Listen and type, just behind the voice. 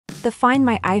The Find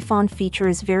My iPhone feature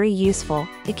is very useful.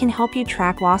 It can help you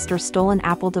track lost or stolen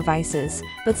Apple devices,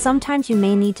 but sometimes you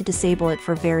may need to disable it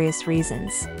for various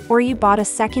reasons. Or you bought a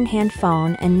second-hand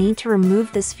phone and need to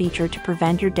remove this feature to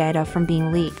prevent your data from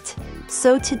being leaked.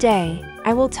 So today,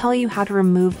 I will tell you how to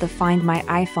remove the Find My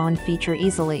iPhone feature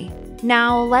easily.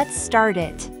 Now let's start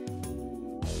it.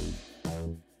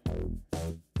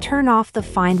 Turn off the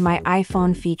Find My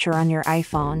iPhone feature on your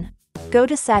iPhone. Go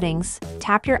to Settings,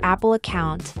 tap your Apple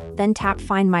account, then tap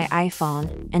Find My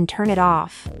iPhone, and turn it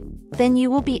off. Then you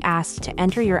will be asked to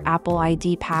enter your Apple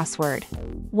ID password.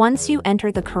 Once you enter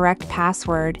the correct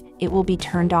password, it will be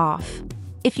turned off.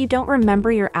 If you don't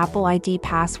remember your Apple ID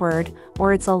password,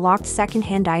 or it's a locked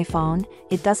second-hand iPhone,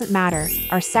 it doesn't matter,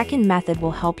 our second method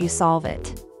will help you solve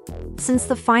it. Since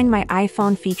the Find My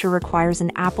iPhone feature requires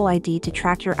an Apple ID to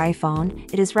track your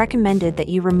iPhone, it is recommended that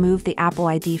you remove the Apple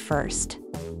ID first.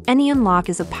 AnyUnlock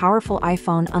is a powerful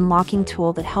iPhone unlocking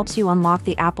tool that helps you unlock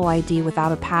the Apple ID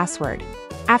without a password.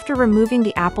 After removing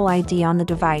the Apple ID on the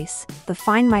device, the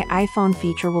Find My iPhone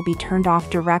feature will be turned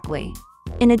off directly.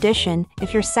 In addition,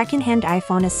 if your second-hand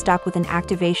iPhone is stuck with an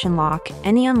activation lock,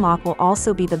 AnyUnlock will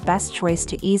also be the best choice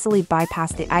to easily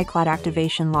bypass the iCloud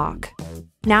activation lock.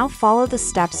 Now follow the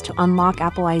steps to unlock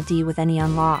Apple ID with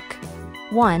AnyUnlock.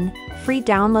 1. Free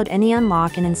download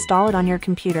AnyUnlock and install it on your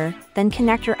computer, then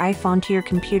connect your iPhone to your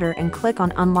computer and click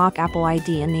on Unlock Apple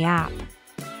ID in the app.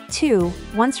 2.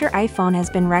 Once your iPhone has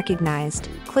been recognized,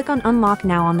 click on Unlock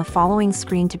Now on the following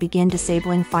screen to begin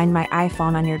disabling Find My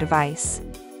iPhone on your device.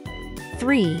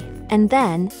 3. And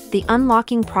then, the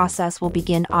unlocking process will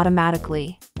begin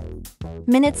automatically.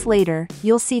 Minutes later,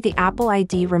 you'll see the Apple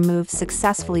ID removed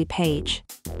successfully page.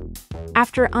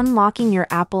 After unlocking your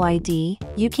Apple ID,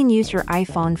 you can use your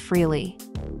iPhone freely.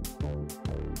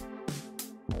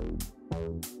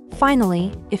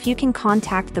 Finally, if you can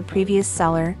contact the previous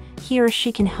seller, he or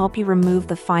she can help you remove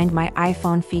the Find My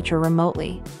iPhone feature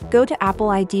remotely. Go to Apple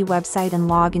ID website and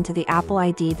log into the Apple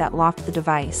ID that locked the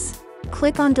device.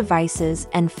 Click on Devices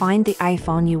and find the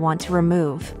iPhone you want to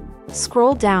remove.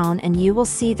 Scroll down and you will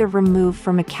see the Remove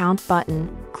from Account button.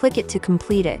 Click it to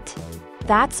complete it.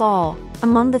 That's all.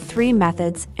 Among the three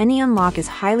methods, AnyUnlock is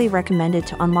highly recommended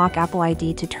to unlock Apple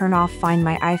ID to turn off Find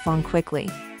My iPhone quickly.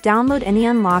 Download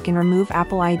AnyUnlock and remove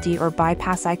Apple ID or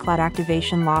bypass iCloud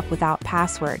activation lock without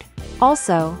password.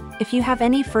 Also, if you have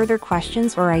any further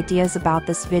questions or ideas about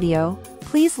this video,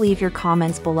 please leave your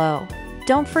comments below.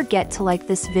 Don't forget to like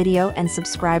this video and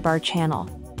subscribe our channel.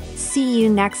 See you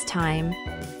next time.